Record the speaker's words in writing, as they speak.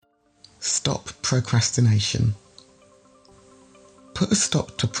Stop procrastination. Put a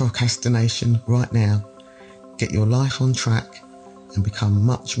stop to procrastination right now. Get your life on track and become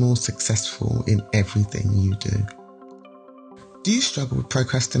much more successful in everything you do. Do you struggle with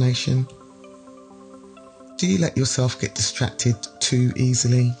procrastination? Do you let yourself get distracted too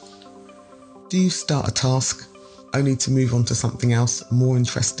easily? Do you start a task only to move on to something else more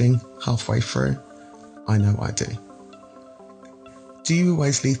interesting halfway through? I know I do. Do you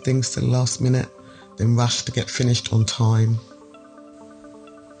always leave things to the last minute, then rush to get finished on time?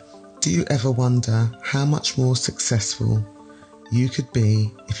 Do you ever wonder how much more successful you could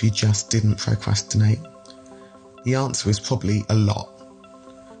be if you just didn't procrastinate? The answer is probably a lot.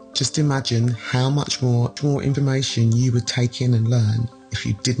 Just imagine how much more information you would take in and learn if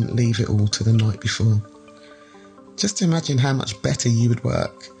you didn't leave it all to the night before. Just imagine how much better you would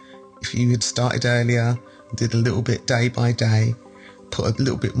work if you had started earlier, did a little bit day by day, put a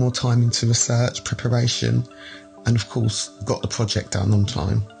little bit more time into research, preparation, and of course got the project done on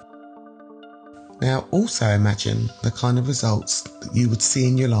time. Now also imagine the kind of results that you would see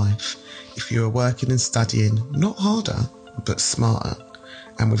in your life if you were working and studying not harder but smarter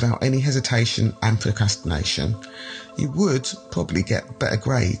and without any hesitation and procrastination. You would probably get better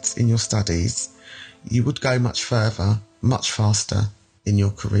grades in your studies. You would go much further, much faster in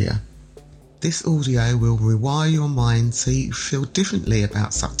your career. This audio will rewire your mind so you feel differently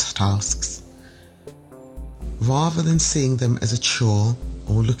about such tasks. Rather than seeing them as a chore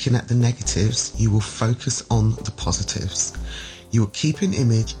or looking at the negatives, you will focus on the positives. You will keep an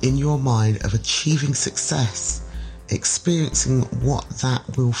image in your mind of achieving success, experiencing what that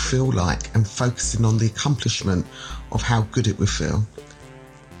will feel like and focusing on the accomplishment of how good it will feel.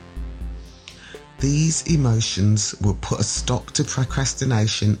 These emotions will put a stop to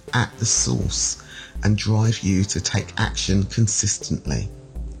procrastination at the source and drive you to take action consistently.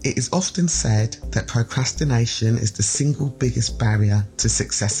 It is often said that procrastination is the single biggest barrier to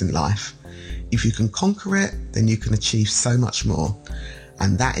success in life. If you can conquer it, then you can achieve so much more.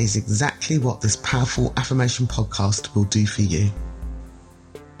 And that is exactly what this powerful affirmation podcast will do for you.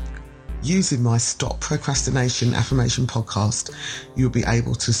 Using my Stop Procrastination Affirmation podcast, you'll be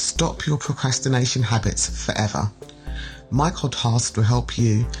able to stop your procrastination habits forever. My podcast will help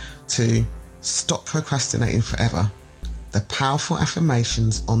you to stop procrastinating forever. The powerful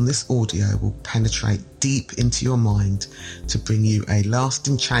affirmations on this audio will penetrate deep into your mind to bring you a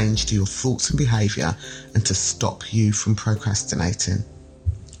lasting change to your thoughts and behaviour and to stop you from procrastinating.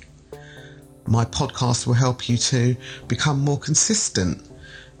 My podcast will help you to become more consistent.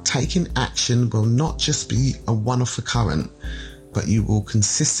 Taking action will not just be a one-off occurrence, but you will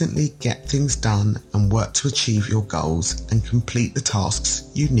consistently get things done and work to achieve your goals and complete the tasks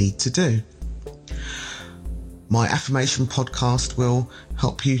you need to do. My affirmation podcast will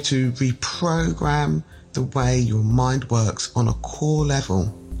help you to reprogram the way your mind works on a core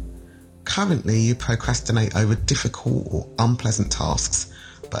level. Currently, you procrastinate over difficult or unpleasant tasks,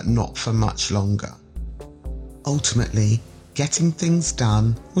 but not for much longer. Ultimately, getting things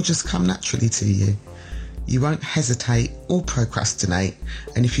done will just come naturally to you. You won't hesitate or procrastinate,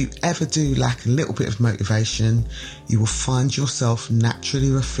 and if you ever do lack a little bit of motivation, you will find yourself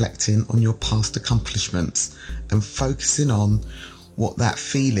naturally reflecting on your past accomplishments and focusing on what that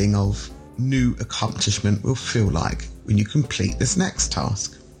feeling of new accomplishment will feel like when you complete this next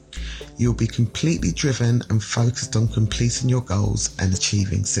task. You'll be completely driven and focused on completing your goals and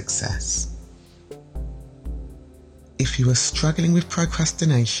achieving success. If you are struggling with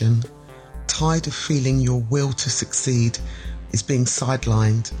procrastination, tired of feeling your will to succeed is being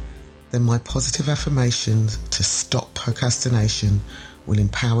sidelined, then my positive affirmations to stop procrastination will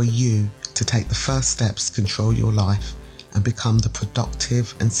empower you to take the first steps to control your life and become the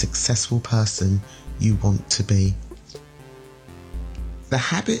productive and successful person you want to be. The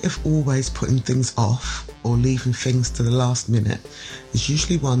habit of always putting things off or leaving things to the last minute is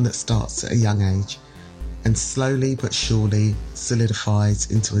usually one that starts at a young age and slowly but surely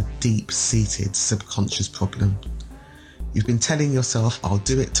solidifies into a deep-seated subconscious problem. You've been telling yourself, I'll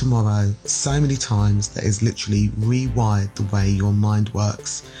do it tomorrow, so many times that it's literally rewired the way your mind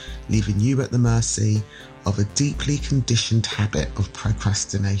works, leaving you at the mercy of a deeply conditioned habit of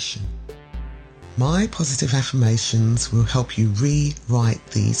procrastination. My positive affirmations will help you rewrite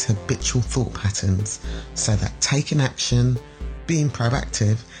these habitual thought patterns so that taking action, being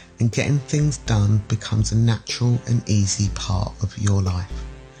proactive, and getting things done becomes a natural and easy part of your life.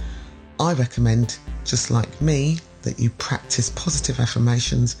 I recommend, just like me, that you practice positive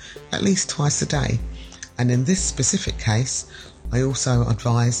affirmations at least twice a day. And in this specific case, I also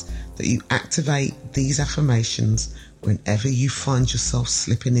advise that you activate these affirmations whenever you find yourself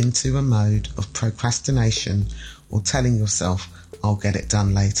slipping into a mode of procrastination or telling yourself, I'll get it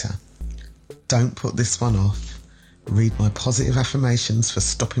done later. Don't put this one off. Read my positive affirmations for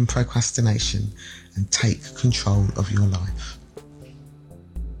stopping procrastination and take control of your life.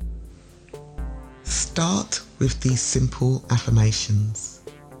 Start with these simple affirmations.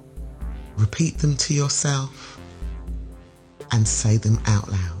 Repeat them to yourself and say them out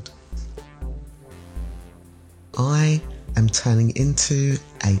loud. I am turning into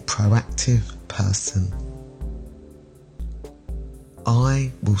a proactive person.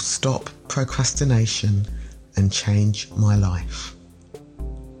 I will stop procrastination and change my life.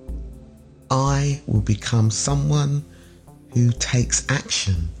 I will become someone who takes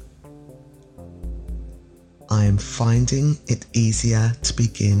action. I am finding it easier to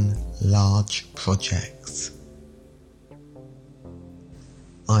begin large projects.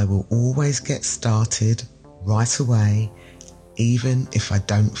 I will always get started right away, even if I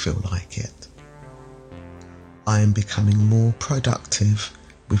don't feel like it. I am becoming more productive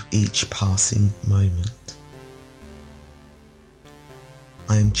with each passing moment.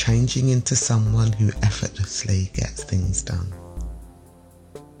 I am changing into someone who effortlessly gets things done.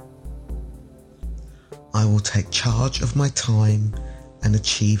 I will take charge of my time and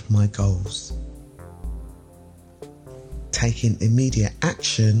achieve my goals. Taking immediate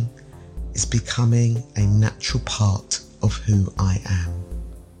action is becoming a natural part of who I am.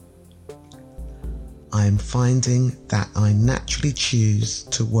 I am finding that I naturally choose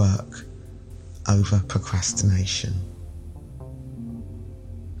to work over procrastination.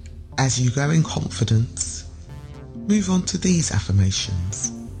 As you go in confidence, move on to these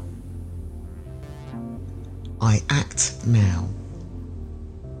affirmations. I act now.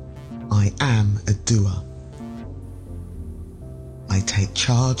 I am a doer. I take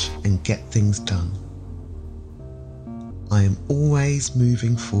charge and get things done. I am always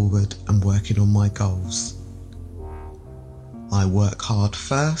moving forward and working on my goals. I work hard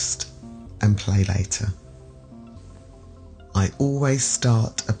first and play later. I always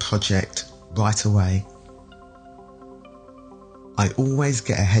start a project right away. I always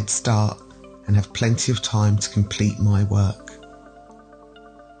get a head start and have plenty of time to complete my work.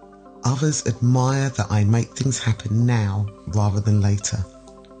 Others admire that I make things happen now rather than later.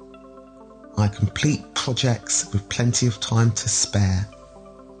 I complete projects with plenty of time to spare.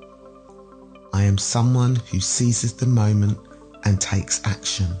 I am someone who seizes the moment and takes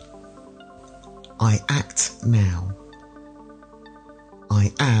action. I act now.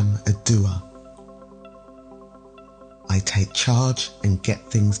 I am a doer. I take charge and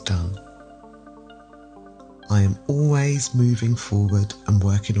get things done. I am always moving forward and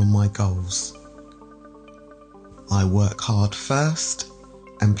working on my goals. I work hard first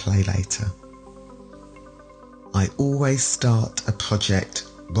and play later. I always start a project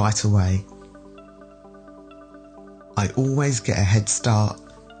right away. I always get a head start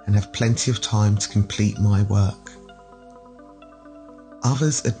and have plenty of time to complete my work.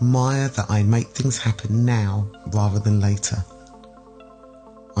 Others admire that I make things happen now rather than later.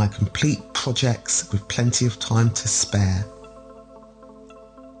 I complete projects with plenty of time to spare.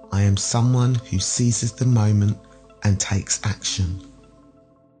 I am someone who seizes the moment and takes action.